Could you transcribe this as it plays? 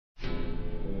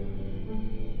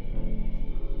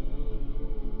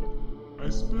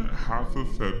spent half of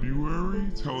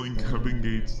February telling Kevin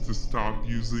Gates to stop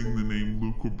using the name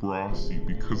Luca Brasi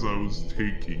because I was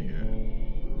taking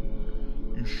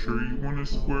it. You sure you want to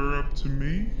square up to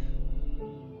me?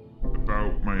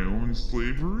 About my own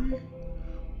slavery?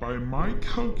 By my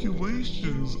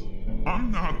calculations,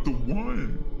 I'm not the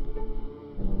one.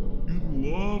 You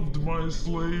loved my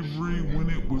slavery when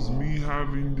it was me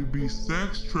having to be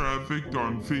sex trafficked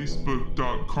on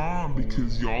Facebook.com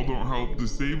because y'all don't help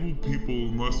disabled people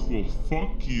unless we'll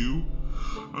fuck you.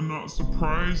 I'm not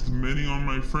surprised many on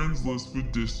my friends list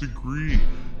would disagree.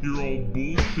 You're all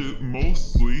bullshit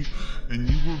mostly, and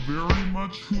you were very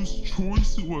much whose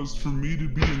choice it was for me to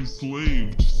be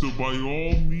enslaved. So by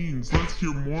all means, let's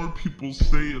hear more people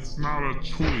say it's not a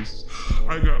choice.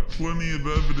 I got plenty of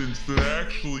evidence that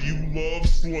actually you love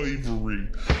slavery.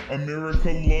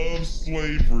 America loves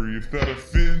slavery. If that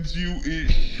offends you, it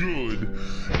should.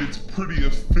 It's pretty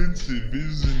offensive,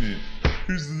 isn't it?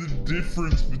 Here's the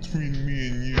difference between me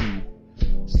and you.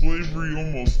 Slavery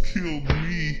almost killed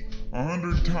me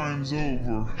 100 times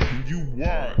over, and you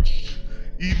watched,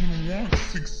 even once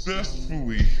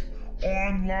successfully,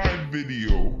 on live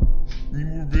video. You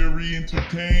were very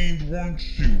entertained, weren't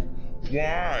you?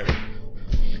 Why?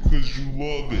 Because you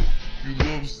love it. You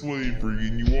love slavery,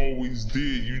 and you always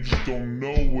did. You just don't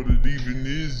know what it even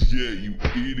is yet, you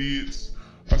idiots.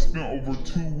 I spent over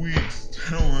 2 weeks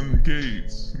telling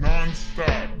Gates,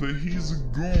 non-stop, that he's a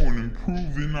goon and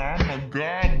proving I'm a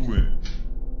goblin.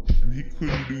 And he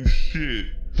couldn't do shit.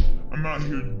 I'm out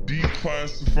here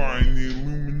declassifying the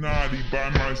Illuminati by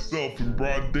myself in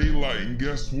broad daylight, and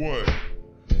guess what?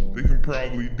 They can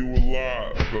probably do a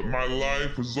lot, but my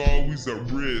life was always at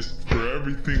risk for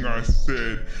everything I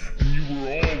said, and you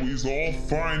were always all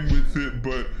fine with it,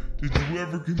 but did you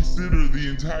ever consider the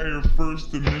entire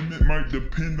First Amendment might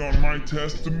depend on my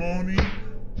testimony?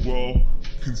 Well,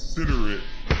 consider it,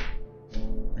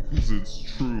 because it's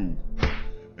true.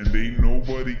 And ain't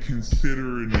nobody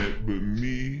considering it but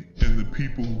me and the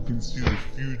people who can see the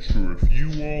future. If you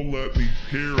all let me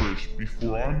perish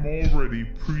before I'm already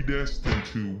predestined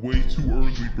to, way too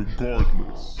early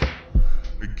regardless.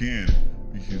 Again,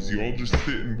 because y'all just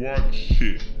sit and watch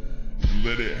shit and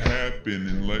let it happen,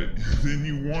 and then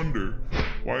you wonder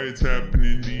why it's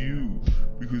happening to you.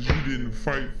 Because you didn't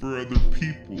fight for other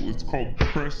people. It's called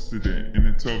precedent, and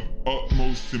it's of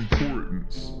utmost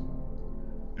importance.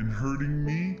 And hurting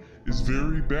me is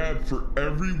very bad for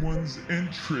everyone's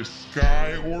interest,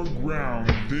 sky or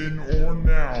ground, then or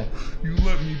now. You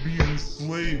let me be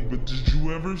enslaved, but did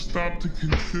you ever stop to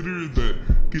consider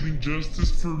that getting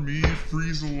justice for me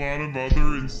frees a lot of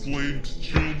other enslaved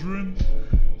children?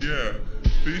 Yeah,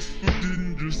 Facebook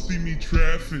didn't just see me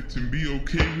trafficked and be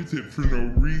okay with it for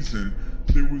no reason.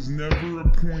 There was never a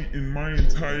point in my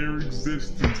entire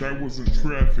existence I wasn't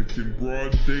trafficked in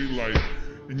broad daylight,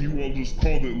 and you all just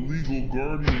called it legal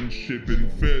guardianship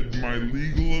and fed my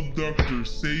legal abductor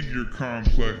savior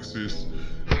complexes.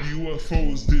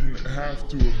 UFOs didn't have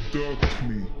to abduct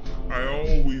me. I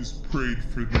always prayed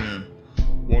for them.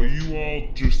 While you all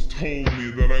just told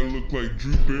me that I look like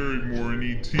Drew Barrymore in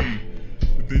E.T.,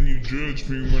 but then you judged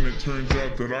me when it turns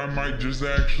out that I might just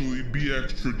actually be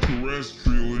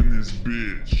extraterrestrial in this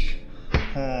bitch.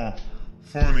 Huh,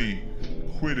 funny,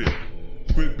 quit it.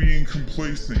 Quit being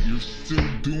complacent, you're still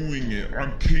doing it.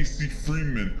 I'm Casey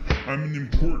Freeman. I'm an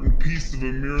important piece of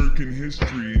American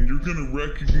history, and you're gonna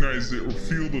recognize it or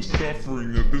feel the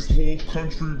suffering that this whole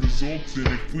country results in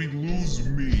if we lose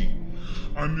me.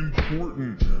 I'm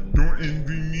important. Don't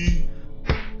envy me.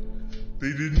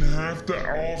 They didn't have to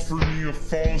offer me a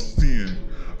Faustian.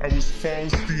 I was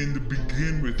Faustian to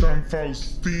begin with. I'm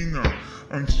Faustina.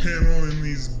 I'm channeling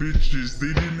these bitches.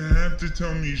 They didn't have to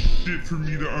tell me shit for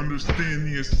me to understand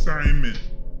the assignment.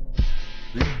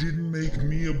 They didn't make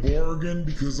me a bargain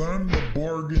because I'm the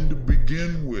bargain to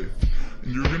begin with.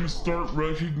 And you're gonna start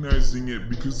recognizing it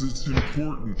because it's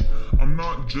important. I'm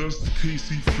not just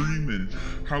Casey Freeman.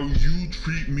 How you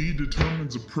treat me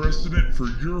determines a precedent for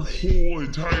your whole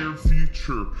entire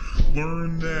future.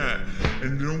 Learn that,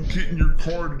 and don't get in your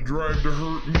car to drive to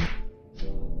hurt me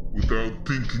without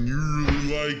thinking you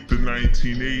really like the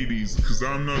 1980s, cause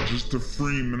I'm not just a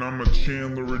Freeman, I'm a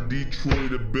Chandler, a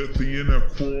Detroit, a Bethian, a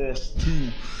Cross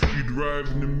too. You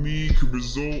driving to me could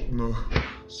result in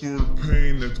a sort of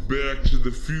pain that's Back to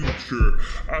the Future.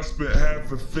 I spent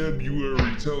half of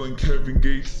February telling Kevin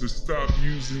Gates to stop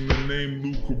using the name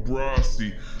Luca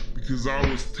Brasi because I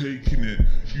was taking it.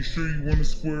 You sure you want to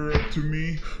square up to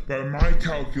me? By my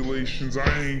calculations,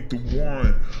 I ain't the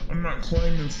one. I'm not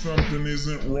claiming something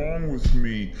isn't wrong with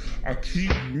me. I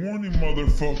keep warning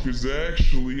motherfuckers,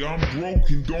 actually, I'm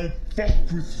broken, don't fuck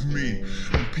with me.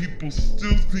 And people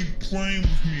still think playing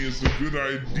with me is a good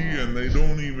idea, and they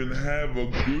don't even have a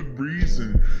good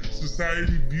reason.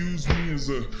 Society views me as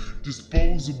a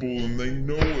disposable, and they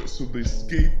know it, so they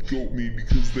scapegoat me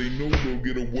because they know they'll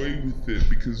get away with it.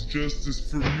 Because justice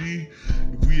for me,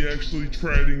 if we actually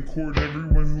tried in court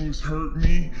everyone who has hurt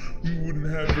me, we wouldn't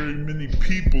have very many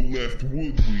people left,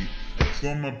 would we? So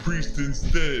I'm a priest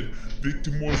instead.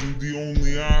 Victim wasn't the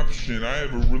only option. I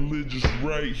have a religious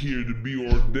right here to be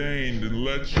ordained and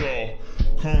let y'all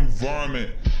come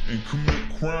vomit and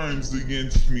commit crimes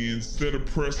against me. Instead of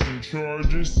pressing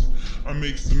charges, I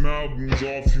make some albums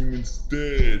off you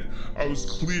instead. I was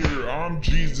clear, I'm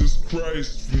Jesus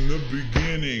Christ from the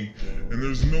beginning, and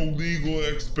there's no legal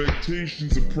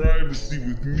expectations of privacy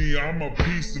with me. I'm a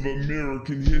piece of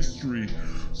American history.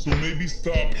 So maybe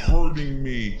stop hurting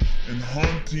me and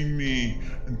haunting me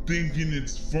and thinking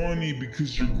it's funny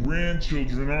because your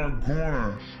grandchildren aren't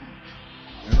gonna.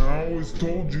 And I always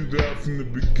told you that from the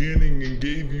beginning and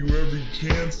gave you every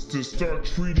chance to start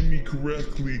treating me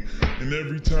correctly. And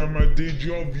every time I did,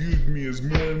 y'all viewed me as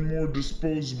more and more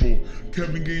disposable.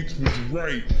 Kevin Gates was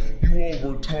right. You all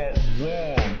were taught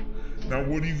wrong. Now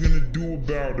what are you gonna do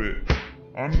about it?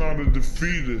 I'm not a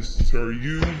defeatist, are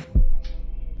you?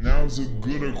 Now's as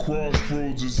good a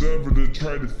crossroads as ever to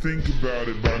try to think about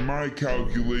it. By my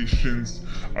calculations,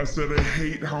 I said I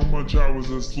hate how much I was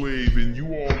a slave, and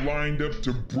you all lined up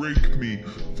to break me,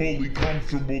 fully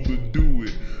comfortable to do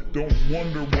it. Don't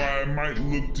wonder why I might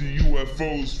look to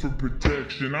UFOs for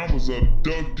protection. I was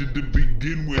abducted to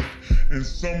begin with, and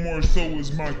somewhere so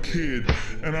was my kid,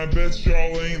 and I bet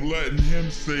y'all ain't letting him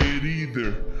say it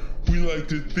either. We like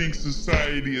to think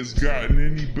society has gotten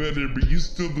any better, but you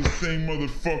still the same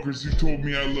motherfuckers who told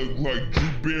me I looked like Drew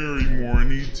Barrymore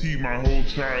and E.T. my whole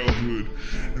childhood.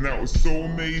 And that was so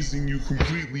amazing you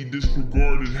completely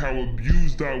disregarded how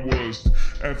abused I was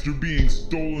after being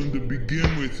stolen to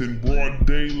begin with in broad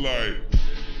daylight.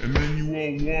 And then you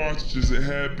all watched as it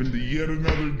happened to yet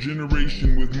another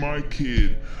generation with my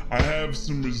kid. I have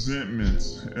some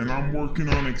resentments, and I'm working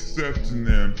on accepting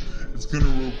them. It's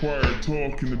gonna require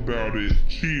talking about it.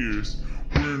 Cheers.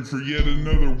 We're in for yet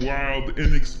another wild,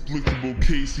 inexplicable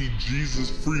Casey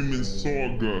Jesus Freeman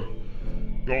saga.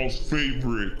 Y'all's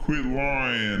favorite, quit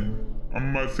lying.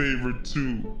 I'm my favorite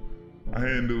too. I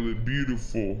handle it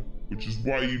beautiful, which is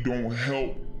why you don't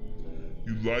help.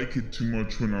 You like it too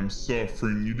much when I'm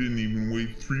suffering. You didn't even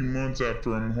wait 3 months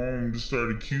after I'm home to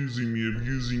start accusing me of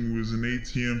using you as an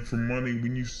ATM for money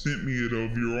when you sent me it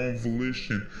of your own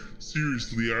volition.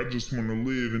 Seriously, I just want to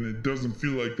live, and it doesn't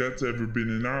feel like that's ever been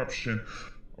an option.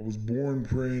 I was born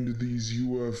praying to these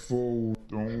UFOs.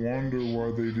 Don't wonder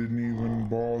why they didn't even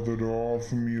bother to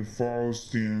offer me a file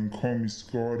stand and call me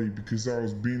Scotty, because I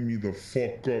was beating me the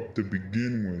fuck up to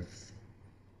begin with.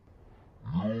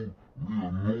 You, me,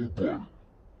 or nobody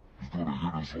is gonna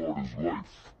hit as hard as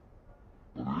life.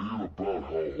 But it ain't about how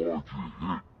hard you hit.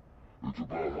 It's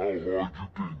about how hard you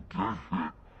can get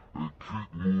hit and keep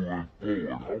moving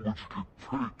forward. How much you can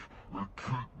take and keep moving forward. That's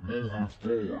how winning is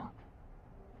done.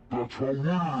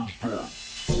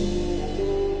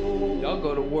 Y'all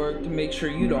go to work to make sure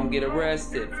you don't get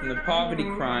arrested from the poverty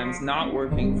crimes not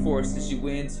working forces you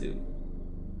into.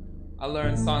 I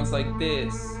learned songs like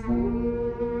this.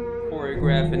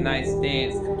 Choreograph a nice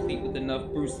dance, complete with enough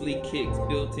Bruce Lee kicks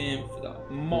built in for the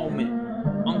moment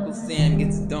Uncle Sam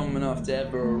gets dumb enough to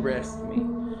ever arrest me.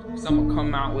 Cause I'ma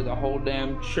come out with a whole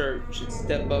damn church, and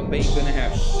Step Up ain't gonna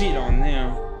have shit on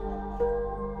them.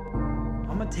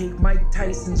 I'ma take Mike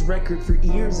Tyson's record for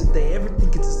ears if they ever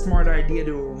think it's a smart idea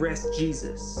to arrest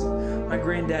Jesus. My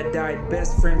granddad died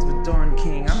best friends with Don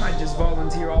King. I might just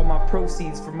volunteer all my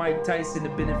proceeds for Mike Tyson to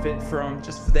benefit from,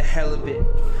 just for the hell of it.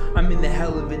 I'm in the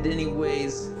hell of it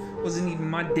anyways. Wasn't even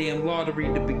my damn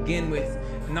lottery to begin with.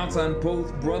 And that's on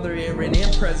both Brother Aaron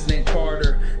and President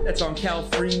Carter. That's on Cal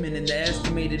Freeman and the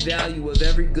estimated value of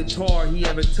every guitar he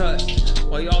ever touched.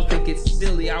 While y'all think it's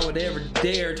silly I would ever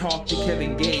dare talk to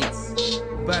Kevin Gates.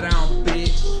 But I don't,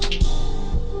 bitch.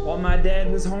 While my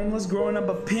dad was homeless, growing up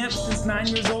a pimp since 9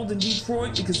 years old in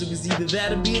Detroit, because it was either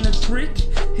that or being a trick,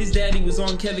 his daddy was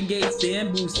on Kevin Gates,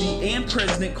 Dan Boosie, and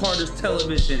President Carter's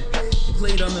television. He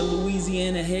played on the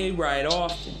Louisiana Hayride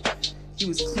often. He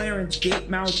was Clarence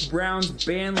Gatemouth Brown's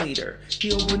band leader.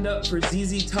 He opened up for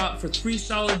ZZ Top for 3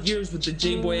 solid years with the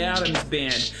J-Boy Adams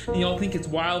band. And y'all think it's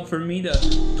wild for me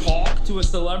to talk to a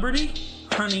celebrity?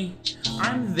 Honey,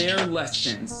 I'm their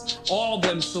lessons. All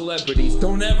them celebrities,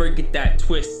 don't ever get that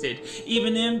twisted.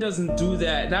 Even him doesn't do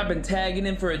that, and I've been tagging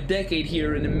him for a decade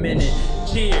here in a minute.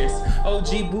 Cheers.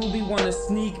 OG Booby wanna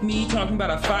sneak me, talking about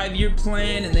a 5-year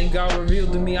plan, and then God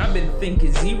revealed to me I've been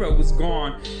thinking zero was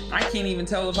gone. I can't even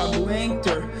tell if I blinked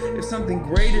or if something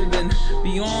greater than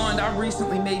beyond I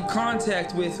recently made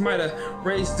contact with might have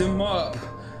raised him up.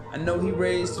 I know he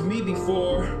raised me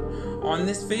before. On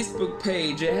this Facebook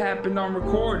page, it happened on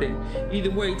recording. Either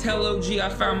way, tell OG I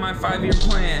found my 5-year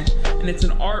plan. And it's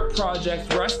an art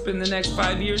project where I spend the next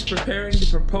 5 years preparing to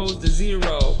propose to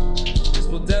zero. This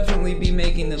will definitely be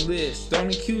making the list. Don't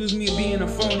accuse me of being a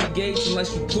phony Gates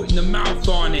unless you're putting a mouth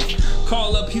on it.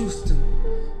 Call up Houston.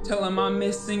 Tell him I'm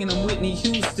missing and I'm Whitney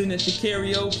Houston at the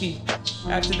karaoke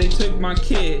after they took my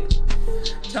kid.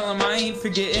 Tell him I ain't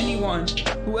forget anyone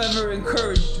who ever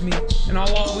encouraged me, and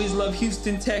I'll always love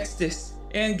Houston, Texas,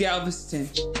 and Galveston,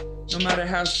 no matter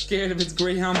how scared of its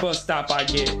Greyhound bus stop I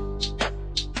get.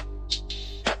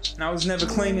 And I was never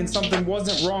claiming something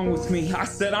wasn't wrong with me. I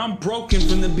said I'm broken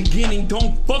from the beginning,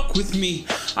 don't fuck with me.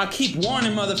 I keep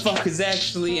warning motherfuckers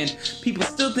actually, and people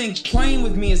still think playing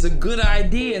with me is a good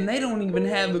idea, and they don't even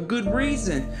have a good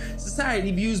reason.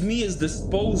 Society views me as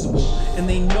disposable, and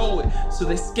they know it, so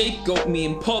they scapegoat me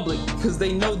in public because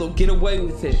they know they'll get away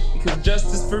with it. Because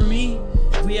justice for me,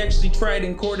 if we actually tried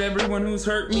in court everyone who's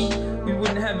hurt me, we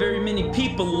wouldn't have very many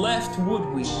people left, would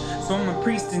we? So I'm a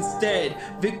priest instead.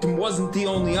 Victim wasn't the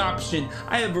only option.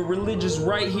 I have a religious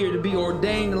right here to be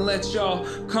ordained and let y'all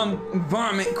come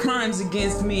vomit crimes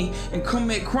against me and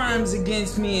commit crimes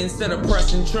against me. Instead of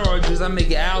pressing charges, I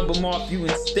make an album off you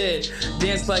instead.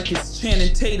 Dance like it's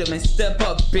Channing Tatum and step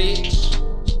up, bitch.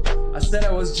 I said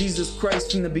I was Jesus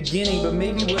Christ from the beginning, but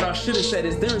maybe what I should have said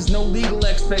is there is no legal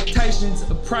expectations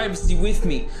of privacy with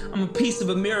me. I'm a piece of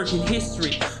American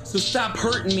history, so stop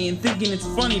hurting me and thinking it's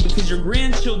funny because your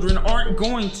grandchildren aren't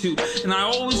going to, and I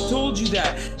always told you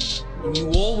that, and you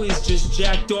always just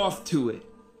jacked off to it.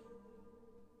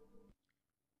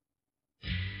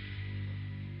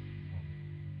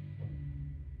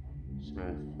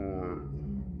 South Park.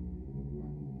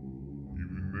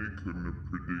 Even they couldn't have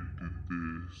predicted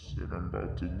this, and I'm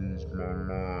about to lose my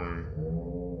mind.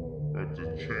 About to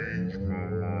change my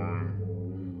mind.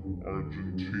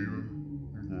 Argentina,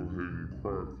 I'm go ahead and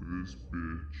cry for this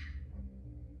bitch.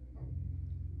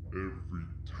 Every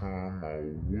time I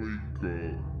wake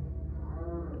up,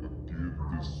 I give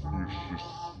this wish a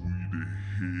sweeter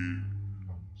hit.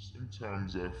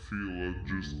 Sometimes I feel I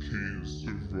just can't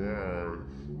survive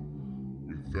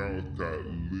without that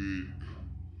lick.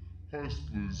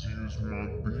 Hustlers use my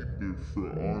beeper for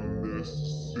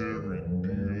unnecessary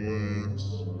dealings.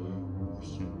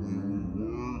 So when we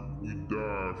work, we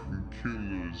die from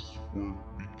killers. Work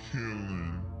be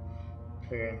killing.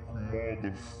 Punk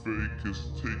motherfuckers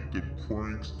take the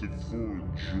prankster for a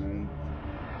joke.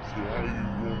 So how you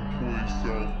gonna play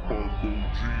South Park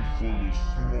OG full of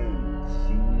smoke,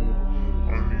 fool?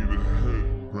 I need a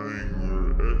headbanger,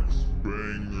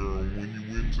 X-banger. When you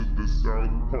enter the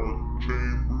South Park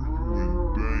chamber, you in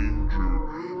danger.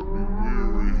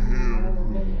 Beware of him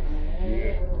who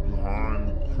walked behind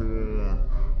the corn.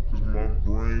 Cause my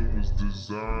brain was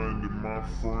designed in my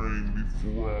frame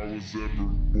before I was ever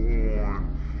born.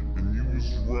 And you was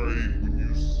right when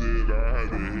you said I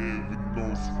had a head with no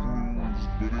screws,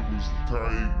 but it was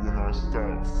tight when I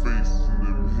stopped facing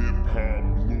them hip-hop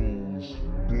blues.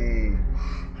 Boom.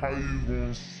 How you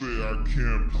gonna say I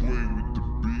can't play with the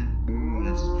big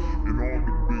boys, and all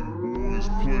the big boys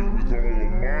play with all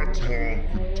of my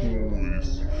Tonka toys?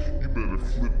 You better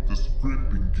flip the script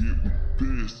and get with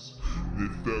this. And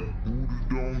if that booty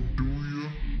don't do ya,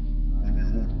 then you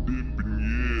go dipping,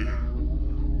 yeah.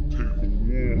 Take a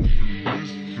walk through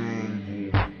this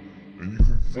jungle, and you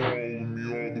can follow me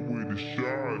all the way to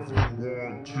Shy if you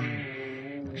want to.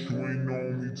 But you ain't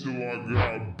known me till I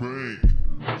got bank.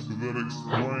 So that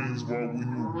explains why when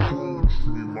you approached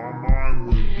me, my mind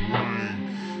went blank.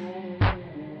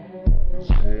 It's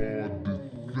hard to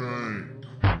think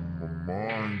when my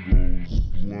mind goes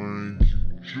blank.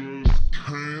 You just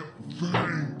can't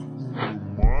think when your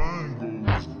mind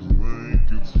goes blank.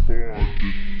 It's hard to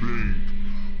think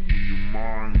when your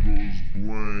mind goes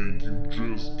blank. You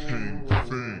just can't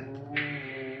think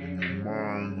when your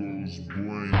mind goes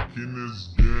blank. In this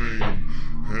game,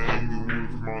 hanging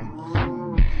with my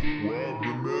crew,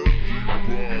 robbing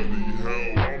everybody.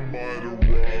 Hell, I might have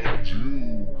robbed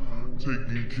you.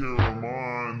 Taking care of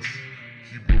mine,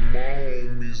 Keeping my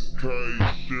homies tight,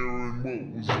 sharing what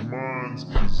was mine,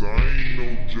 'cause I ain't no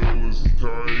jealous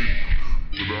type.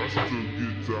 But I still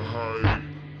get to hype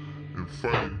and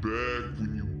fight back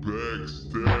when you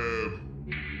backstab.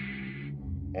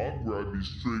 I'll grab you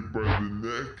straight by the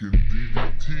neck and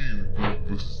DDT you with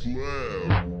the slab.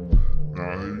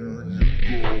 Now here you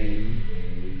go.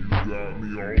 You got me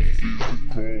all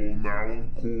physical. Now in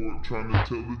court trying to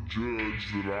tell the judge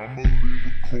that I'm a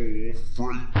lyrical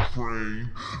freight train.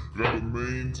 Gotta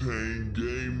maintain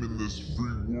game in this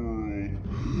free world.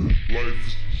 Life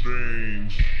has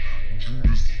changed. You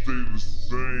just stay the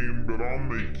same, but I'll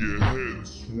make your head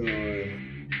swirl.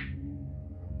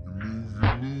 You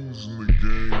lose in the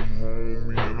game,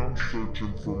 homie, and I'm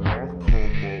searching for my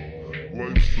come up.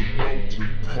 Life's a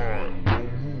melting pot.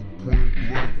 Don't move point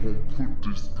blank, won't put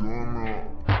this gun up.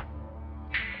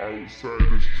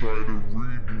 Outsiders try to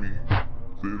read me.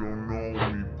 They don't know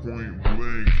me. Point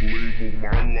blank, label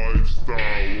my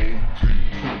lifestyle. OG,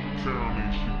 Cook County,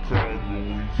 Chicago,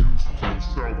 and Houston,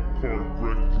 South Park,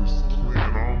 Reckless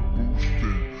Clan, I'm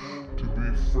boosting. To be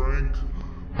frank,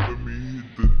 let me hit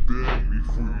the deck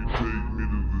before you take me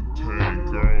to the tank.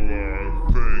 Allah, I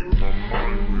think my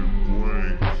mind went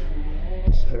blank.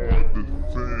 It's hard to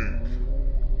think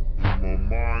when my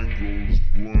mind goes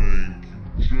blank.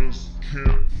 You just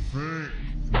can't think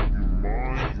when your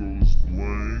mind goes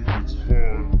blank. It's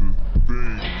hard to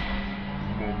think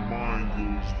when my mind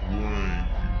goes blank.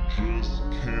 You just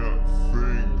can't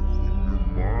think when your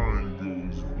mind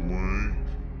goes blank.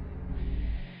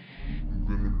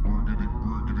 I'm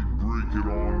gonna break it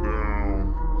on down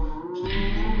to the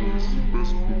lowest. You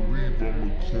best believe I'm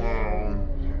a clown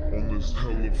on this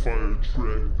hella fire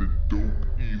track that Dope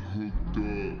E hooked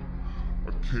up. I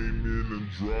came in and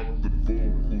dropped the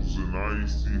vocals and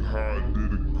Icy Hot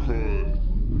did a cut.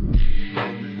 Now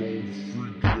we gon'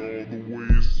 freak it all the way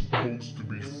it's supposed to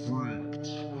be freaked.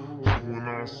 So when I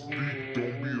speak,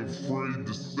 don't be afraid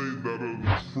to say that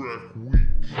other track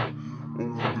weak.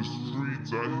 Over the streets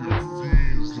I hear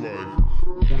fiends like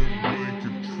point blank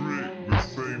and trick. The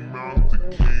same mouth that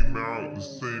came out, the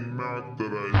same mouth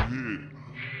that I hit.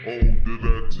 Oh, did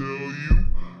I tell you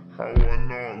how I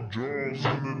knock jaws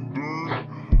in the dirt?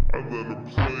 I let a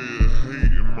player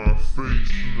hate in my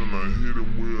face and then I hit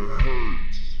him where it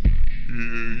hurts.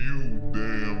 Yeah, you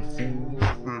damn fool,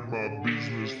 spread my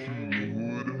business through the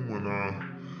hood, and when I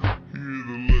here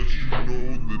to let you know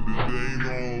that it ain't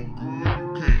all good. You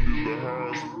came to the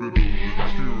hospital to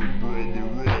cheer a brother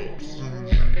up. Soon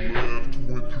as you left,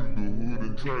 went through the hood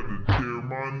and tried to tear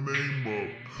my name up.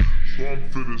 So I'm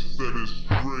finna set it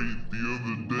straight. The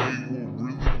other day, what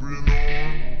really went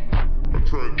on? I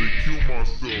tried to kill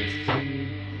myself, fool.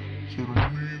 So to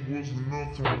me, wasn't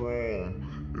nothing wrong.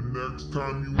 And next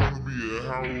time you wanna be a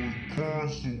Howard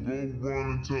Consul, go run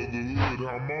and tell the hood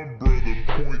how my brother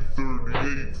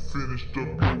 .38 finished up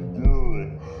your girl.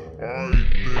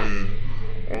 Alright then,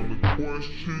 on the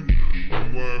question, I'm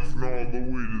laughing all the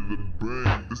way to the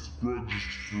bank. This grudge is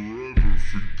forever,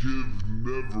 forgive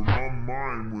never, my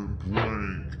mind went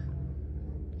blank.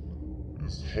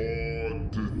 It's hard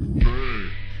to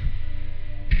think,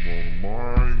 my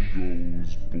mind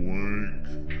goes blank.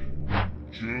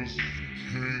 Just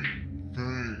can't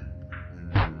think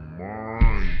when your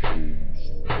mind goes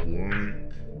blank.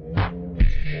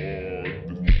 It's hard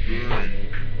to think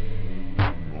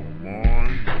when my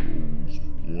mind goes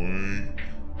blank.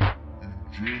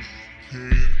 You just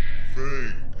can't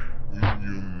think when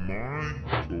your mind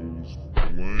goes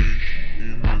blank.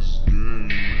 In this game,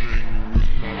 hanging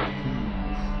with my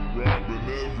crew, robbing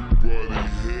everybody.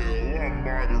 Hell, I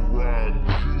might have robbed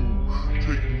you,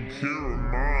 taking care of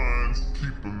mines,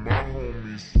 keeping my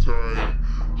homies tight,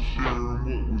 sharing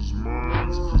what was mine,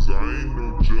 'cause I ain't no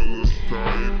jealous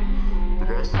type. But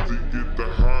I still get the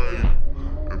hype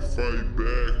and fight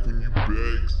back when you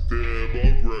backstab.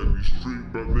 I'll grab you straight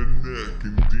by the neck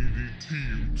and DDT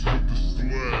you to the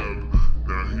slab.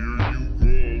 Now here you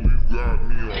go, you got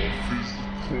me all physical.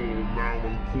 Now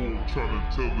in court trying to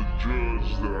tell the judge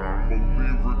that I'm a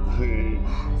lyrical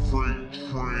freight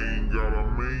train. Gotta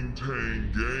maintain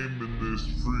game in this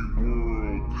free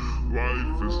world.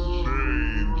 Life has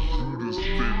changed, you just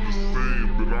stay the same,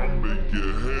 but I'll make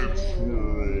your head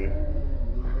swirl.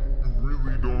 You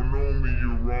really don't know me,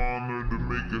 Your Honor. To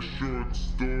make a short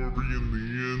story, in the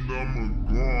end I'm a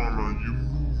goner. You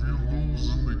move, you lose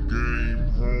in the game,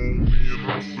 homie, and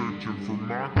I'm searching for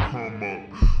my come up.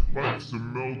 Life's a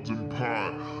melting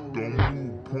pot. Don't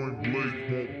move, point blank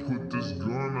won't put this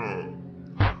gun up.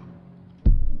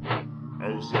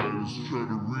 Outsiders try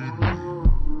to read me,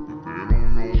 but they don't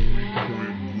know me.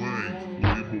 Point blank,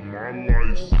 label my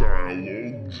lifestyle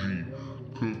OG,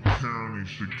 Cook County.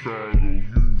 Chicago,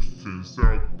 Houston,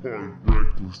 South Park,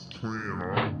 Reckless Clan,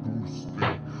 I'm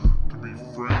boosting. To be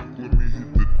frank, let me hit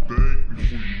the bank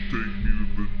before you take me to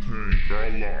the tank.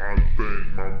 Allah, I thank,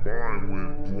 my mind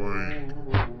went blank.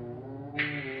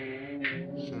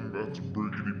 So I'm about to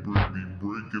break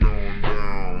it on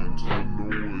down to the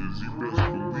noise. You best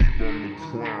believe I'm the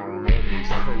clown on this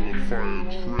hella fire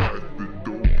track that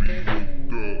Dopey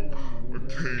hooked up. I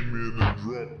came in and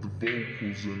dropped the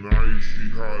vocals and Icy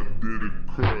Hot did a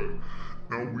cut.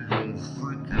 Now we gon'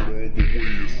 freak it all the way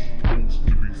it's supposed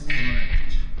to be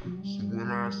freaked. So when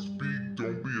I speak,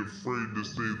 don't be afraid to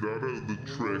say that other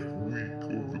track weak.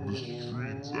 Over the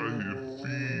streets I hear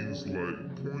fiends like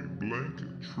Point Blank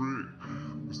and Trick.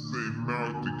 The same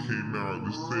mouth that came out,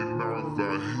 the same mouth I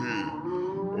hit.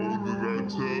 Oh, did I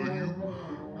tell you?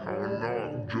 How I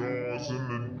knock jaws in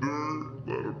the dirt?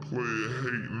 Let a player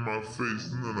hate in my face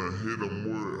and then I hit him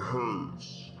where it hurts.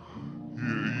 Yeah,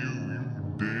 you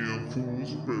damn fool,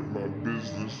 spread my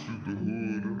business through the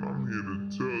hood, and I'm here to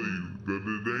tell you that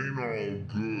it ain't all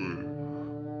good.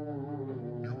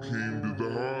 You came to the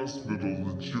hospital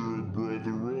to cheer a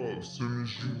brother up. Soon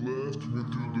as you left, went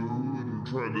through the hood and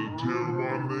tried to tear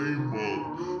my name up.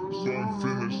 So I'm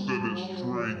finna set it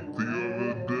straight. The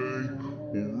other day,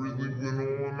 what really went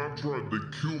on, I tried to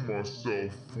kill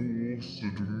myself, fool. So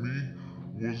to me,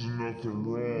 wasn't nothing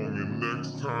wrong, and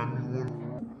next time you wanna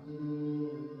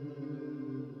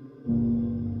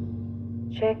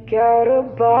Check out her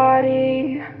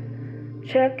body,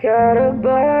 check out her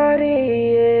body,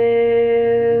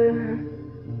 yeah,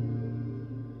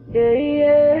 yeah,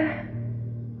 yeah.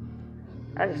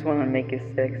 I just wanna make it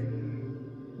sexy.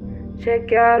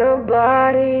 Check out her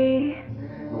body,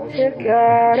 check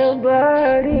out her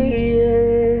body,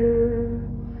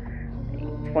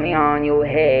 yeah. 20 on your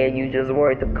head, you just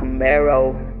worth a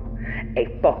Camaro. Hey,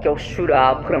 fuck your shooter,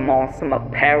 I'll put him on some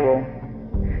apparel.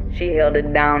 She held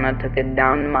it down, I took it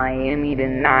down to Miami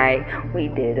tonight. We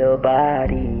did her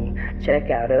body, check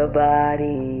out her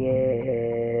body, yeah,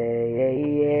 yeah,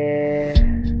 yeah.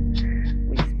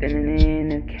 We spinning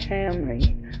in a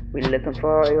Camry, we looking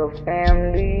for your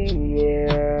family,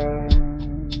 yeah.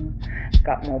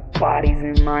 Got more bodies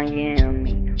in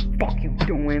Miami. Fuck you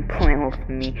doing, playing with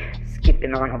me.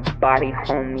 Skipping on her body,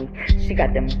 homie. She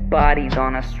got them bodies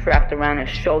on her, strapped around her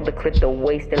shoulder, clipped the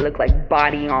waist, they look like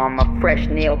body armor. Fresh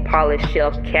nail polish,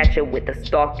 shelf catcher with the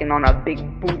stalking on her big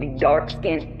booty, dark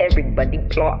skin. Everybody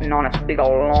plotting on her big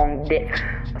old long dick.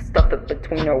 I stuff it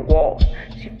between her walls.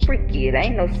 She freaky, it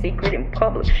ain't no secret in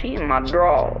public. She in my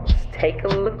drawers. Take a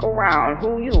look around.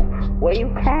 Who you? Where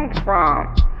you come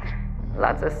from?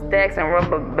 Lots of stacks and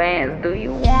rubber bands. Do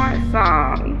you want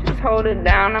some? You just hold it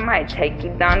down. I might take you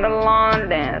down to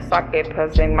London. Sake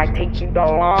pussy might take you to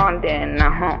London.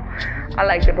 I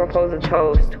like to propose a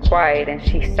toast. Quiet and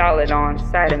she's solid on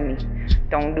side of me.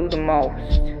 Don't do the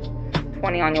most.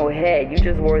 20 on your head. You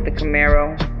just worth a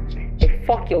Camaro. Hey,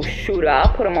 fuck your shooter.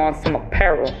 I'll put him on some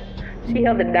apparel. She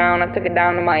held it down. I took it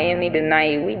down to Miami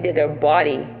tonight. We did her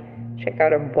body. Check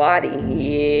out her body.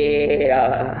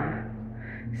 Yeah.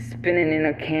 Spinning in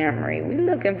a Camry, we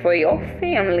looking for your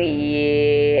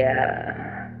family,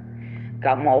 yeah.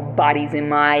 Got more bodies in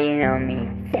Miami.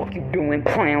 Fuck you doing,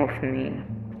 playing with me?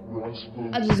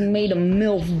 I just made a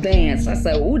MILF dance. I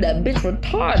said, ooh, that bitch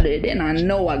retarded. And I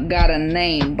know I got a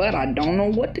name, but I don't know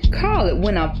what to call it.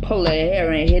 When I pull her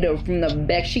hair and hit her from the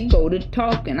back, she go to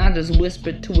talking. I just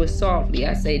whispered to her softly.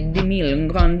 I said, Dimi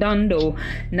Grandando.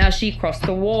 Now she crossed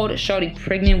the water. Shorty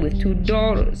pregnant with 2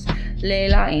 daughters.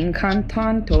 Leila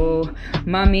Encantanto.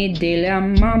 Mami de la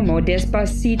mamo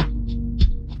despacito.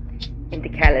 Into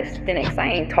calisthenics, I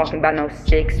ain't talking about no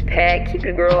 6-pack. Keep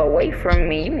your girl away from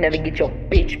me, you never get your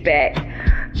bitch back.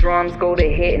 Drums go to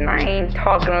hit and I ain't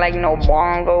talking like no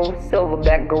bongo.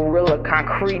 Silverback gorilla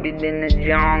concreted in the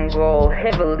jungle.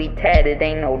 Heavily tatted,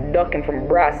 ain't no ducking from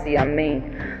Brasi. I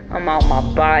mean, I'm out my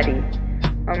body,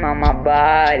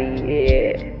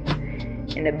 yeah.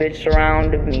 And the bitch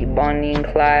surrounded me, Bonnie and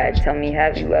Clyde. Tell me,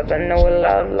 have you ever known a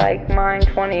love like mine?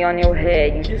 20 on your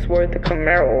head, you just worth a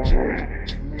Camaro.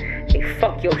 Hey,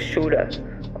 fuck your shooter.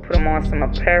 I put him on some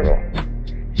apparel.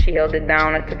 She held it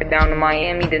down, I took it down to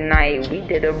Miami tonight. We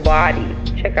did her body.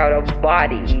 Check out her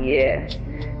body, yeah.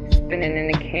 Spinning in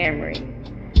the Camry.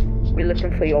 We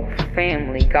looking for your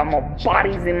family. Got more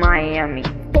bodies in Miami.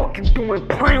 Fuck you doing,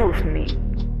 playing with me?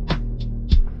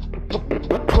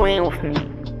 Playing with me.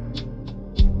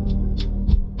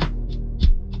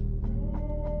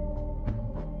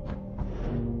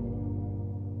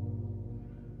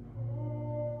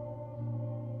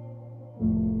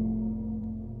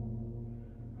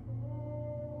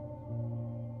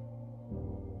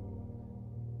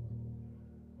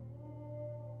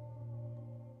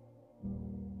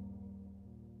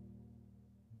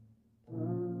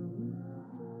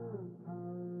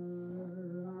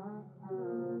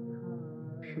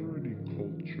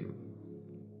 culture.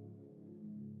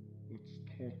 Let's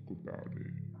talk about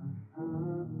it.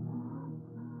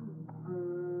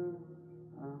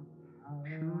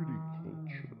 Purity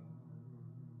culture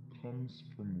comes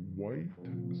from white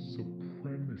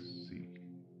supremacy.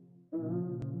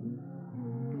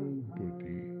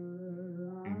 Nobody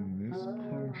in this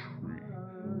country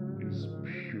is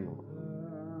pure.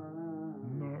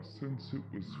 Not since it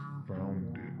was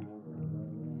founded.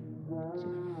 It's a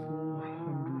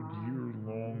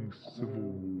 400-year-long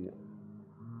civil war.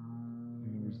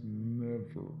 And there was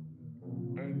never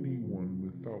anyone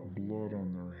without blood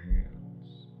on their hands.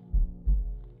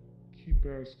 Keep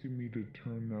asking me to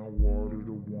turn that water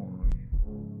to wine.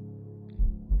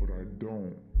 But I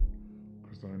don't.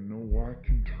 Because I know I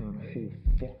can turn whole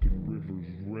fucking rivers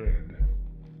red.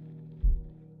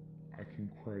 I can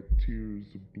cry tears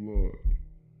of blood.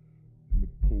 And the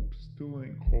Pope still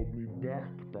ain't called me back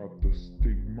about the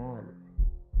stigmata.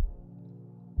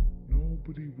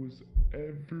 Nobody was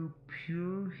ever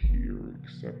pure here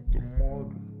except the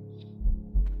martyrs.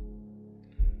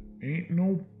 Ain't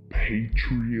no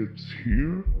patriots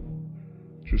here.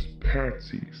 Just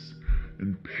patsies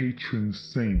and patron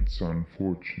saints,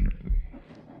 unfortunately.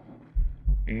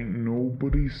 Ain't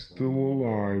nobody still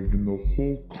alive in the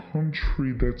whole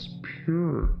country that's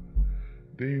pure.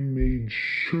 They made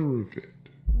sure of it.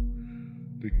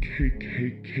 The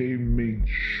KKK made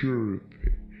sure of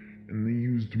it. And they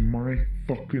used my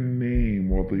fucking name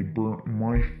while they burnt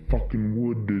my fucking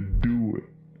wood to do it.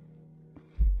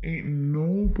 Ain't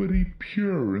nobody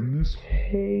pure in this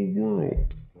whole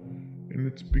world. And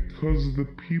it's because of the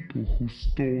people who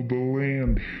stole the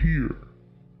land here.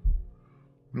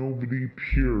 Nobody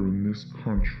pure in this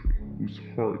country whose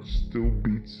heart still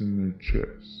beats in their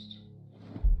chest.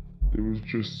 There was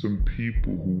just some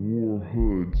people who wore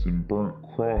hoods and burnt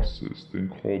crosses, then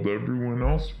called everyone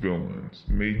else villains,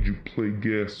 made you play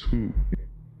Guess Who.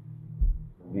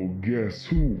 Well, guess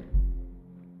who?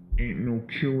 Ain't no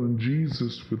killing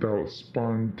Jesus without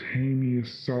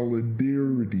spontaneous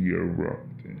solidarity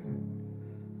erupting.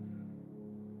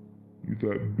 You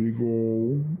that big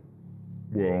ol',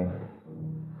 well,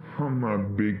 I'm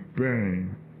not Big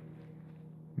Bang.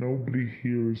 Nobody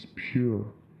here is pure.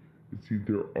 It's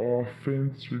either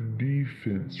offense or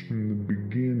defense from the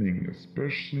beginning,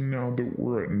 especially now that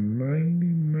we're at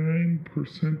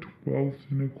 99% wealth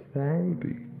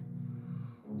inequality.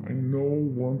 I know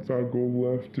once I go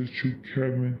left to shoot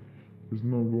Kevin, there's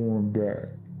no going back.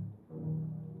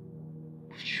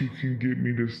 But you can get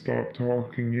me to stop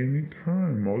talking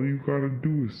anytime. All you gotta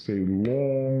do is say,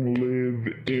 "Long live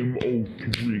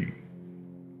MO3."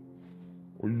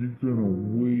 Or you're gonna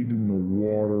wade in the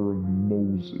water of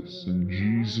Moses and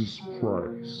Jesus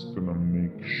Christ, and I'll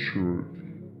make sure of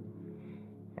it.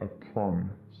 I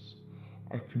promise.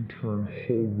 I can turn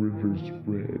whole rivers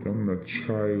red. I'm the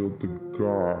child of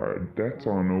God. That's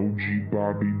on OG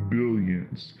Bobby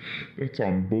Billions. That's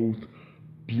on both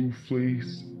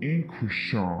Blueface and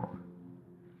Krishan.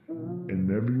 And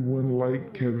everyone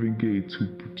like Kevin Gates who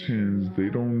pretends they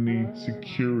don't need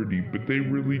security, but they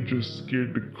really just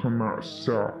scared to come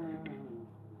outside.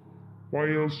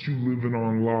 Why else you living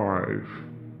on live?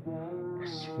 I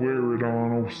swear it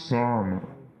on Osama.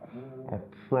 I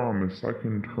promise I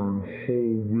can turn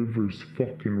whole rivers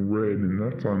fucking red, and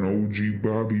that's on OG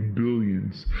Bobby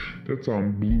Billions. That's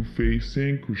on Blueface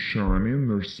and Krishan and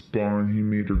their spawn he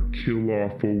made her kill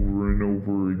off over and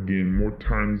over again, more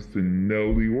times than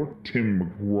Nelly or Tim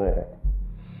McGraw.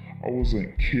 I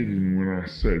wasn't kidding when I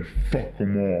said fuck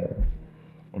 'em all.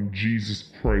 I'm Jesus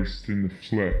Christ in the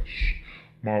flesh.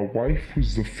 My wife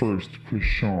was the first,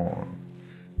 Krishan.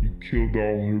 You killed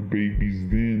all her babies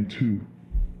then too.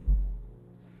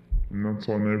 And that's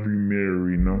on every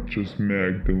Mary, not just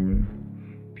Magdalene.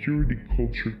 Purity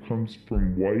culture comes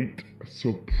from white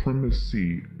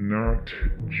supremacy, not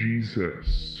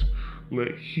Jesus.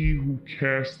 Let he who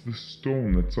cast the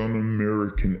stone that's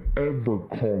un-American ever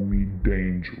call me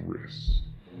dangerous.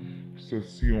 'Cause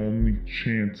that's the only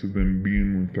chance of them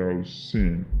being without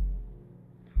sin.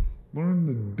 Learn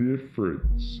the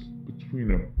difference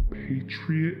between a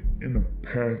patriot and a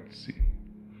patsy.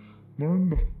 Learn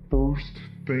the first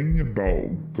thing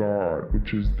about God,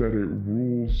 which is that it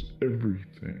rules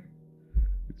everything.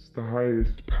 It's the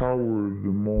highest power of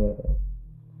them all.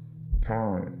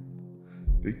 Time.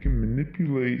 They can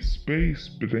manipulate space,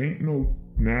 but ain't no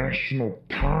national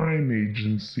time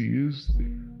agency, is there?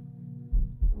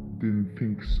 Didn't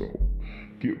think so.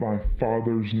 Get my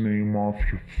father's name off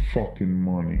your fucking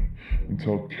money. And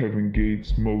tell Kevin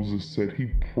Gates Moses said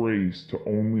he prays to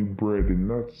only bread, and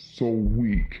that's so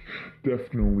weak.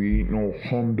 Definitely ain't no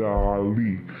Honda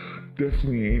Ali.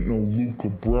 definitely ain't no Luca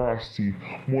Brasi,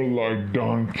 more like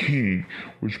Don King,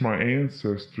 which my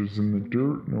ancestors in the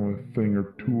dirt know a thing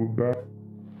or two about.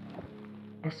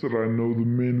 I said I know the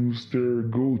men who stare at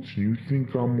goats, and you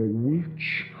think I'm a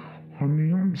witch?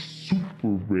 Honey, I'm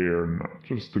super rare, not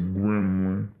just a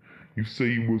gremlin. You say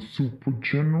you were super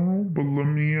general, but let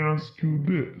me ask you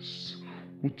this.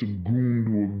 What's a goon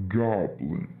to a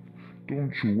goblin?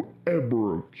 Don't you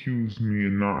ever accuse me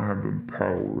of not having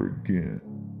power again.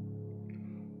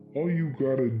 All you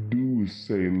gotta do is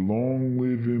say long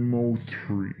live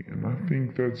MO3, and I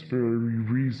think that's very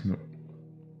reasonable.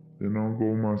 Then I'll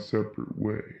go my separate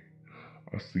way.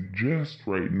 I suggest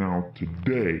right now,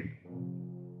 today,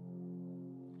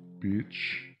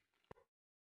 bitch.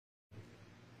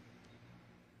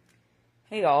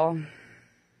 Hey y'all.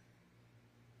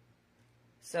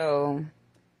 So,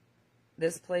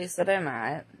 this place that I'm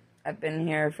at, I've been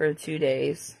here for 2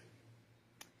 days.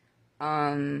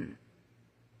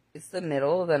 It's the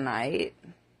middle of the night,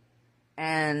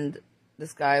 and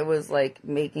this guy was like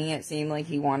making it seem like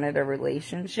he wanted a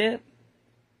relationship,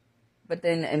 but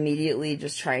then immediately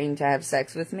just trying to have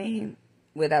sex with me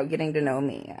without getting to know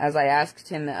me. As I asked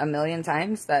him a million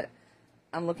times that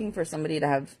I'm looking for somebody to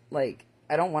have, like,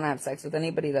 I don't want to have sex with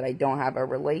anybody that I don't have a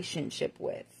relationship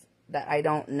with, that I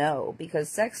don't know, because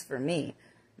sex for me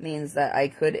means that I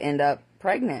could end up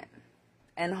pregnant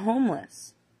and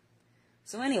homeless.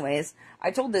 So anyways,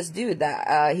 I told this dude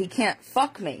that he can't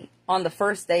fuck me on the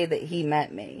first day that he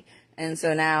met me. And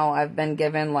so now I've been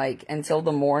given, like, until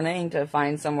the morning to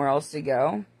find somewhere else to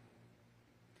go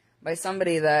by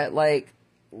somebody that,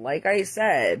 like I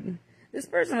said, this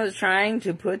person was trying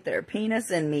to put their penis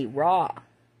in me raw.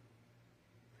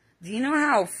 Do you know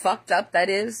how fucked up that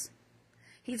is?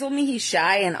 He told me he's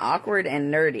shy and awkward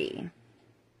and nerdy.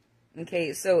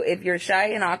 Okay, so if you're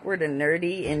shy and awkward and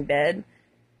nerdy in bed,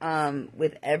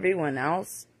 with everyone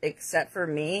else except for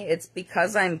me, it's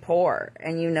because I'm poor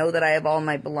and you know that I have all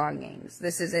my belongings.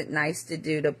 This isn't nice to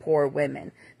do to poor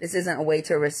women. This isn't a way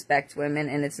to respect women,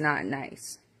 and it's not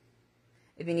nice.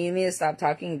 If you need me to stop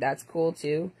talking, that's cool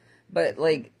too. But,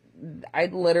 like, I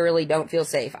literally don't feel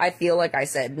safe. I feel like I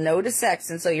said no to sex,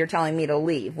 and so you're telling me to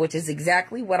leave, which is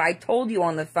exactly what I told you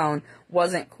on the phone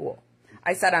wasn't cool.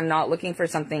 I said I'm not looking for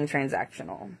something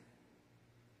transactional.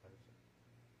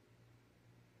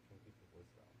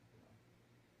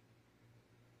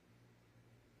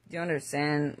 Do you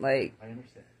understand? Like, I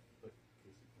understand, but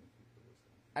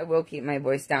I will keep my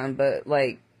voice down, but,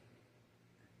 like,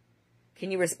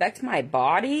 can you respect my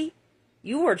body?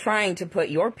 You were trying to put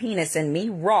your penis in me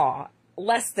raw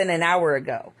less than an hour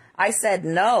ago. I said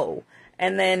no.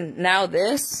 And then now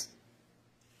this?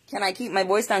 Can I keep my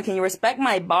voice down? Can you respect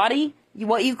my body?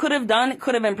 What you could have done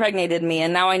could have impregnated me,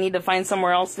 and now I need to find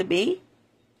somewhere else to be?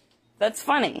 That's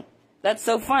funny. That's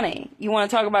so funny. You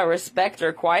want to talk about respect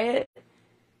or quiet?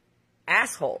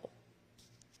 Asshole.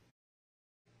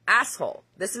 Asshole.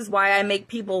 This is why I make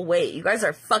people wait. You guys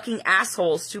are fucking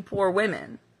assholes to poor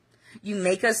women. You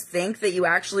make us think that you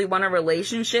actually want a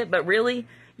relationship, but really,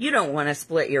 you don't want to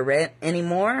split your rent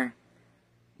anymore.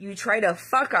 You try to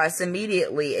fuck us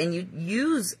immediately, and you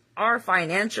use our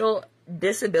financial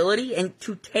disability and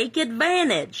to take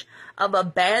advantage of a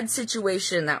bad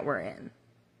situation that we're in.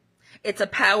 It's a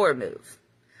power move.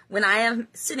 When I am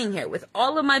sitting here with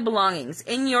all of my belongings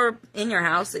in your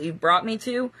house that you brought me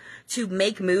to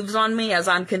make moves on me as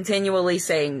I'm continually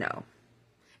saying no.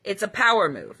 It's a power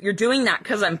move. You're doing that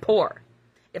because I'm poor.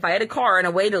 If I had a car and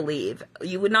a way to leave,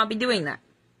 you would not be doing that.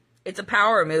 It's a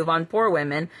power move on poor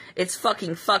women. It's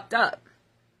fucking fucked up.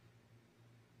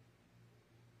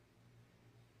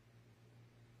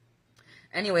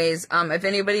 Anyways, if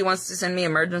anybody wants to send me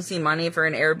emergency money for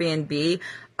an Airbnb,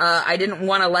 I didn't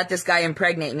want to let this guy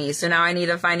impregnate me, so now I need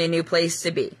to find a new place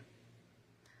to be.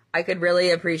 I could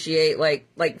really appreciate,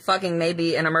 like fucking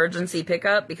maybe an emergency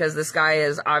pickup, because this guy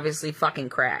is obviously fucking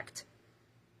cracked.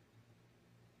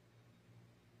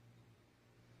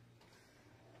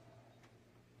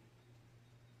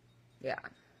 Yeah.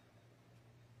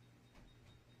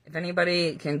 If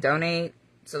anybody can donate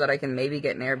so that I can maybe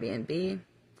get an Airbnb,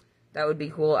 that would be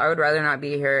cool. I would rather not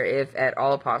be here if at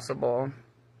all possible.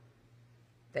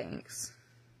 Thanks.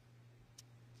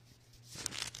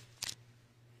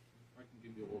 I can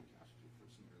give you a little cash too for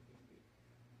some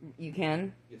Airbnb. You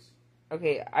can? Yes.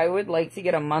 Okay, I would like to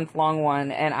get a month-long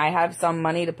one, and I have some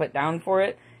money to put down for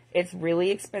it. It's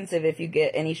really expensive if you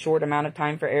get any short amount of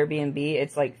time for Airbnb.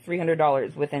 It's like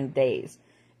 $300 within days.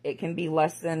 It can be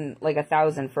less than like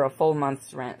 $1,000 for a full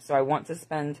month's rent. So I want to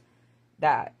spend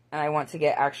that, and I want to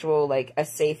get actual, like, a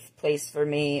safe place for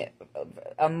me.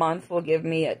 A month will give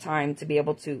me a time to be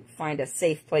able to find a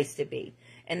safe place to be.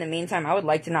 In the meantime, I would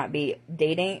like to not be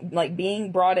dating, like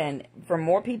being brought in for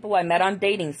more people I met on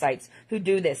dating sites who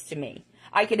do this to me.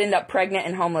 I could end up pregnant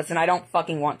and homeless, and I don't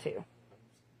fucking want to.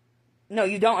 No,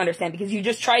 you don't understand, because you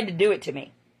just tried to do it to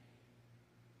me.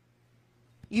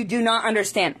 You do not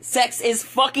understand. Sex is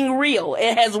fucking real.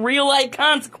 It has real life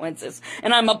consequences.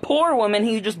 And I'm a poor woman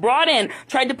who you just brought in,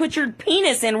 tried to put your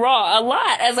penis in raw a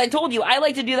lot. As I told you, I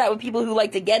like to do that with people who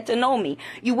like to get to know me.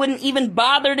 You wouldn't even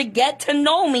bother to get to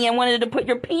know me and wanted to put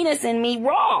your penis in me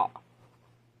raw.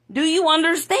 Do you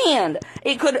understand?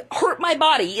 It could hurt my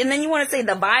body. And then you want to say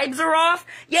the vibes are off?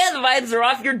 Yeah, the vibes are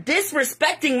off. You're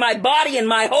disrespecting my body and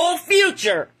my whole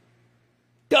future.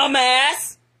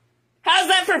 Dumbass. How's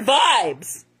that for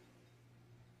vibes?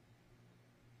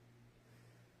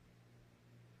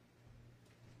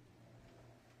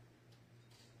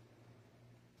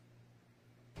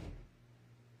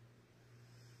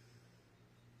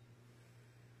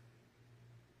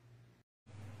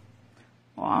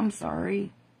 Oh, I'm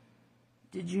sorry.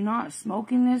 Did you not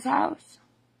smoke in this house?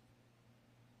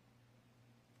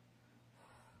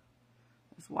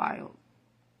 It's wild.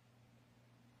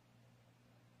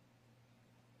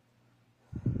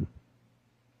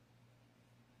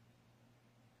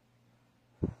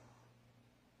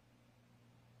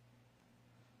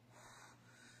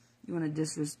 You want to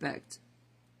disrespect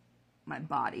my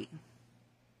body,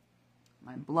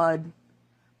 my blood,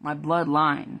 my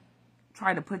bloodline.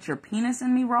 Try to put your penis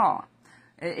in me raw.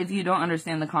 If you don't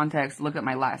understand the context, look at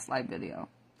my last live video.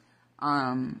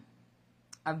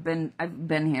 I've been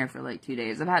here for like 2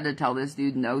 days. I've had to tell this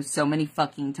dude no so many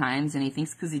fucking times, and he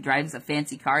thinks because he drives a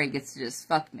fancy car, he gets to just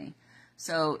fuck me.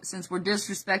 So, since we're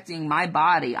disrespecting my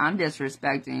body, I'm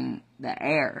disrespecting the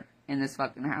air in this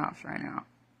fucking house right now.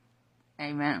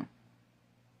 Amen.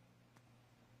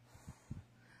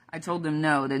 I told him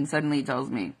no, then suddenly he tells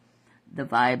me the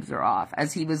vibes are off.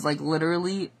 As he was like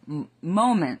literally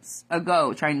moments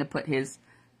ago trying to put his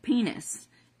penis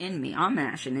in me. I'm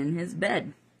mashing in his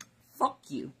bed. Fuck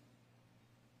you.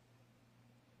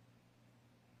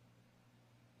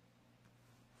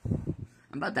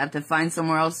 I'm about to have to find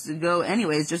somewhere else to go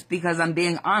anyways, just because I'm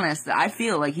being honest. I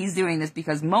feel like he's doing this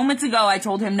because moments ago I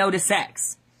told him no to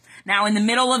sex. Now in the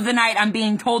middle of the night I'm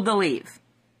being told to leave.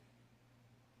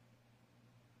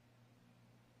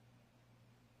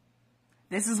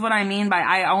 This is what I mean by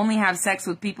I only have sex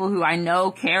with people who I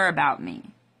know care about me.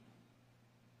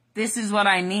 This is what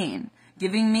I mean.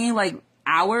 Giving me like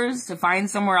hours to find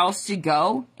somewhere else to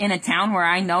go in a town where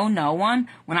I know no one,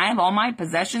 when I have all my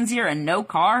possessions here and no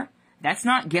car, that's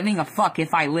not giving a fuck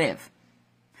if I live.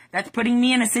 That's putting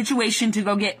me in a situation to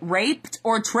go get raped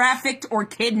or trafficked or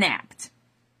kidnapped.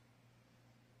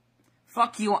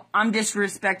 Fuck you, I'm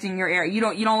disrespecting your area. You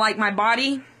don't like my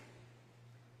body?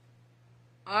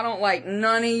 I don't like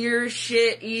none of your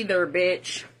shit either,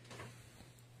 bitch.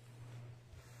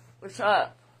 What's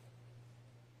up?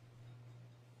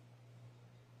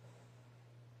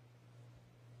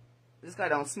 This guy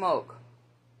don't smoke.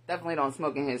 Definitely don't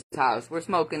smoke in his house. We're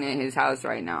smoking in his house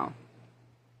right now.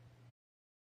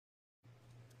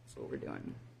 That's what we're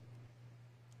doing.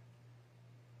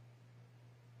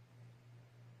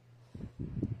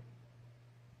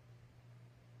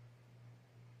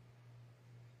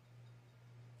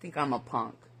 Think I'm a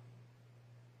punk.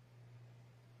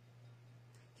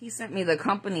 He sent me the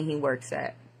company he works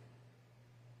at.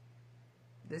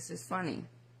 This is funny.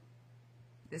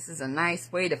 This is a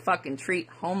nice way to fucking treat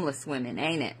homeless women,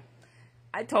 ain't it?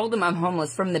 I told him I'm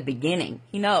homeless from the beginning.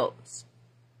 He knows.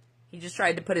 He just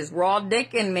tried to put his raw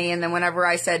dick in me, and then whenever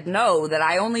I said no, that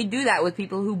I only do that with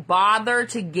people who bother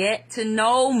to get to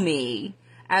know me,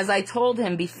 as I told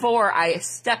him before I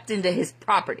stepped into his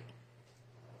property.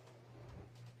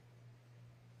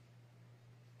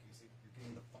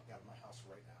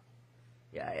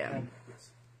 Yeah, I am. Yes.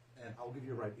 And I'll give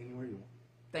you a ride anywhere you want.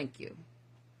 Thank you.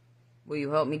 Will you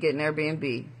help me get an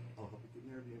Airbnb? I'll help you get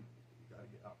an Airbnb. You gotta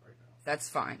get out right now. That's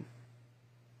fine.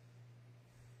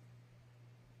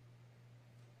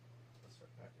 Let's start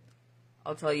packing.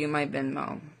 I'll tell you my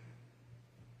Venmo.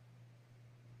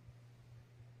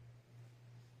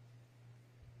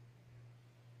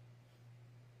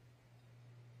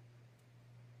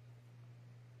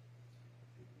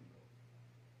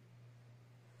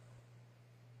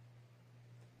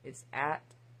 It's at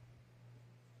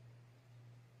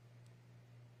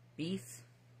beef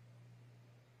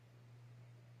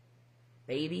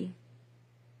baby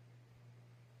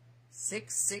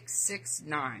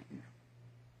 6669.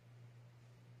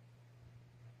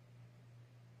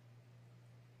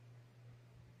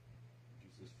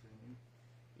 Jesus training.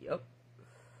 Yep.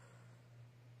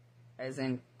 As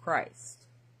in Christ.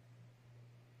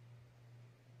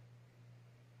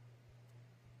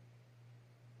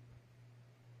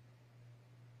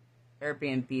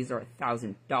 Airbnbs are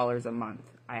 $1,000 a month.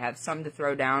 I have some to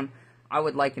throw down. I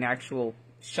would like an actual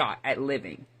shot at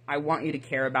living. I want you to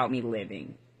care about me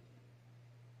living.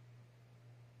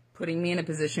 Putting me in a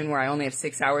position where I only have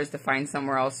 6 hours to find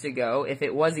somewhere else to go, if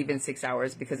it was even 6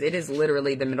 hours, because it is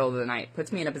literally the middle of the night,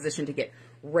 puts me in a position to get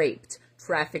raped,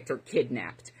 trafficked, or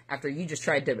kidnapped after you just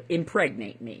tried to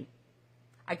impregnate me.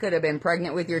 I could have been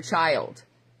pregnant with your child.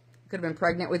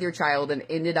 And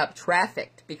ended up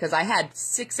trafficked because I had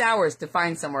 6 hours to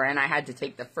find somewhere and I had to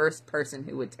take the first person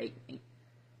who would take me.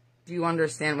 Do you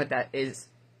understand what that is?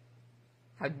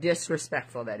 How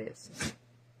disrespectful that is.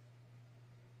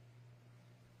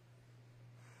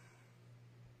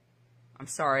 I'm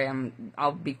sorry,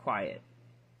 I'll be quiet.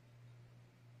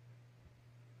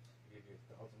 I gave you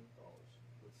 $1,000.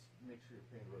 Let's make sure you're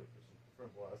paying the right person. Confirm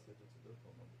the last digits of their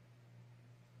phone number.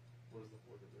 What is the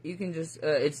four digits? You can just,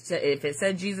 if it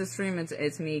said Jesus Stream,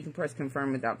 it's me. You can press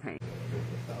confirm without paying.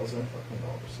 $1,000.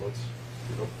 So let's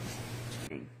do it.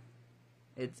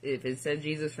 If it said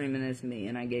Jesus Freeman, it's me,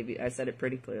 and I said it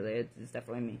pretty clearly. It's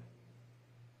definitely me.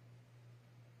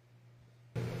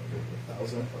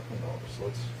 $1,000. So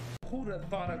let's. Who'd have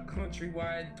thought a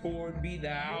countrywide tour would be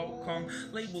the outcome?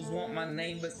 Labels want my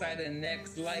name beside the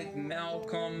next like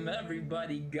Malcolm.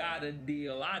 Everybody got a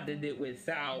deal, I did it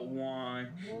without one.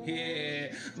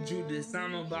 Yeah, Judas,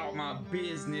 I'm about my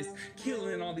business.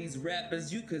 Killing all these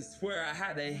rappers, you could swear I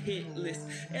had a hit list.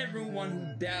 Everyone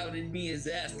who doubted me is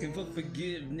asking for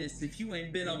forgiveness. If you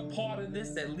ain't been a part of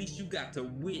this, at least you got to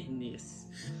witness.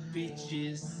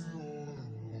 Bitches.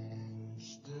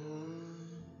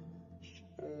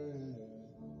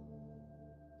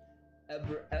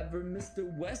 Ever,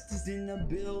 Mr. West is in the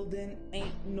building,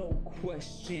 ain't no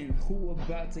question who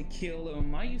about to kill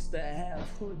him. I used to have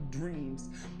hood dreams,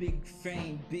 big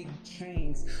fame, big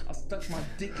chains. I stuck my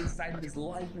dick inside of his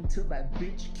life until that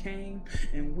bitch came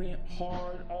and went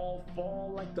hard all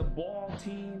fall like the ball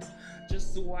teams,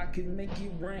 just so I could make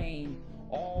it rain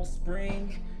all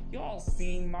spring. Y'all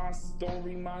seen my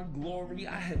story, my glory.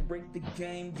 I had break the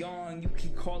game young. You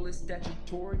can call it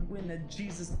statutory. When the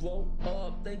Jesus blow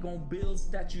up, they gon' build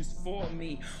statues for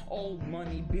me. Old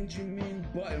money, Benjamin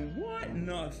Button, what?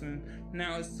 Nothing.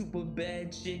 Now it's super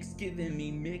bad chicks giving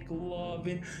me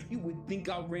McLovin. You would think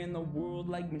I ran the world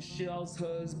like Michelle's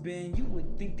husband. You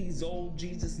would think these old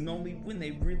Jesus know me when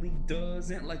they really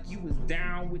doesn't. Like you was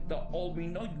down with the old me.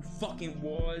 No, you fucking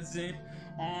wasn't.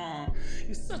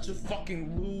 You're such a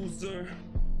fucking loser.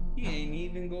 You ain't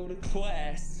even go to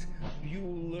class.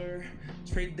 Bueller,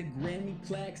 trade the Grammy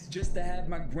plaques just to have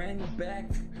my granny back.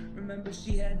 Remember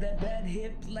she had that bad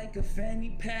hip like a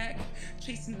fanny pack.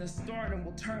 Chasing the stardom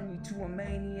will turn you to a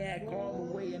maniac. All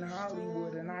the way in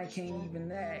Hollywood and I can't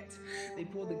even act. They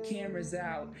pull the cameras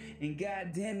out and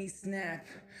goddamn me snap.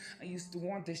 I used to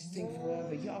want this thing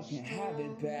forever, y'all can have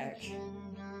it back.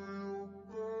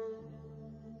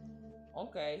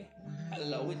 Okay.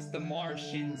 Hello, it's the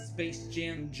Martian, Space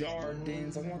Jam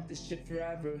Jardins. I want this shit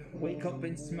forever. Wake up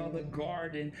and smell the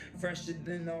garden, fresher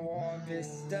than the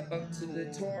harvest. Step up to the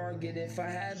target. If I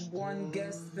had one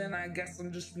guess, then I guess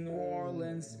I'm just from New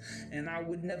Orleans. And I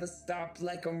would never stop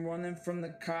like I'm running from the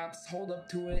cops. Hold up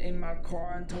to it in my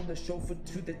car and told the chauffeur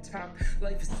to the top.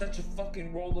 Life is such a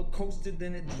fucking roller coaster,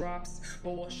 then it drops.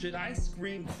 But what should I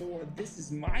scream for? This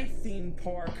is my theme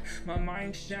park. My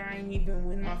mind shine even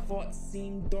when my thoughts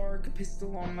seem dark.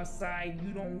 Pistol on my side,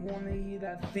 you don't wanna hear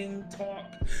that thing talk.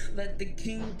 Let the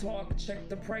king talk, check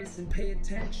the price and pay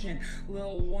attention.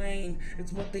 Lil Wayne,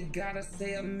 it's what they gotta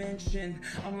say I mention.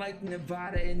 I'm like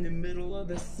Nevada in the middle of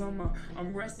the summer.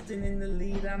 I'm resting in the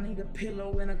lead, I need a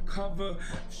pillow and a cover.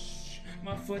 Shh,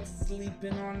 my foot's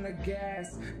sleeping on the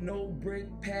gas. No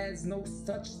brake pads, no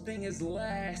such thing as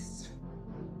last.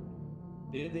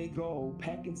 There they go,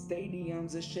 packing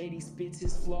stadiums as Shady spits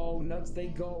his flow. Nuts they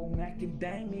go,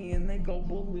 macadamia, they go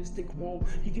ballistic. Whoa,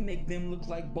 he can make them look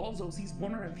like bozos. He's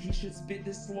wondering if he should spit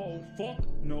this slow. Fuck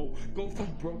no, go for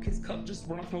broke, his cup just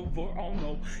run over. Oh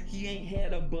no, he ain't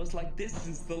had a buzz like this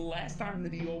since the last time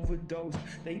that he overdosed.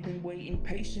 They've been waiting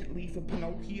patiently for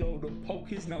Pinocchio to poke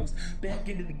his nose back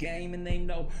into the game, and they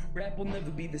know rap will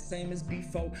never be the same as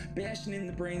before. Bashing in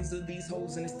the brains of these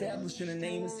hoes and establishing a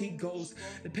name as he goes.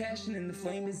 The passion and the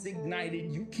flame is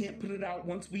ignited, you can't put it out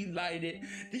once we light it.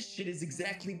 This shit is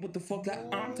exactly what the fuck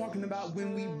I'm talking about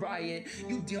when we riot.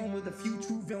 You dealing with a few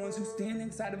true villains who stand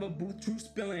inside of a booth, true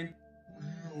spilling.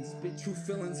 And spit true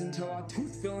feelings until our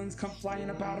tooth fillings come flying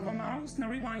up out of our mouths. Now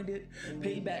rewind it.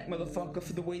 Payback, motherfucker,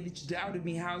 for the way that you doubted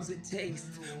me. How's it taste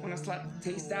when I slap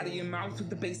the taste out of your mouth with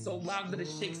the bass so loud that it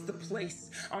shakes the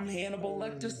place? I'm Hannibal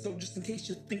Lecter, so just in case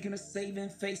you're thinking of saving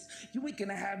face, you ain't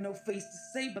gonna have no face to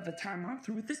say by the time I'm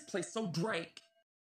through with this place. So Drake.